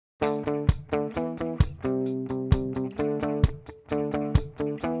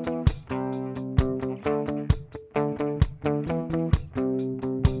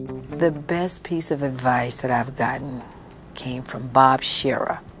The best piece of advice that I've gotten came from Bob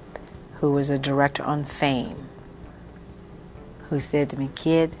Shearer, who was a director on Fame, who said to me,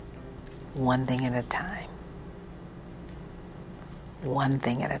 "Kid, one thing at a time. One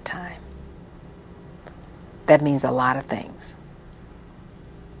thing at a time." That means a lot of things.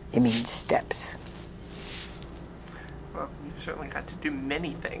 It means steps. Well, you certainly got to do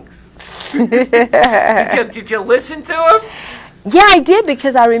many things. Did you listen to him? Yeah, I did,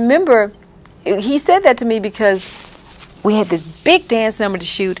 because I remember he said that to me because we had this big dance number to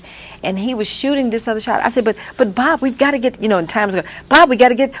shoot, and he was shooting this other shot. I said, but Bob, we've got to get, in times ago, Bob, we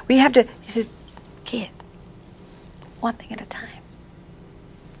have to. He said, "Kid, one thing at a time,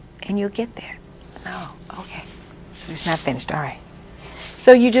 and you'll get there." Oh, okay. So it's not finished. All right.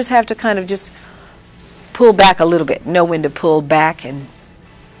 So you just have to kind of just pull back a little bit, know when to pull back and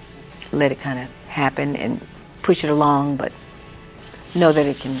let it kind of happen and push it along, but know that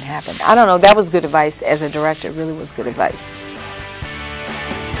it can happen. I don't know. That was good advice as a director. It really was good advice.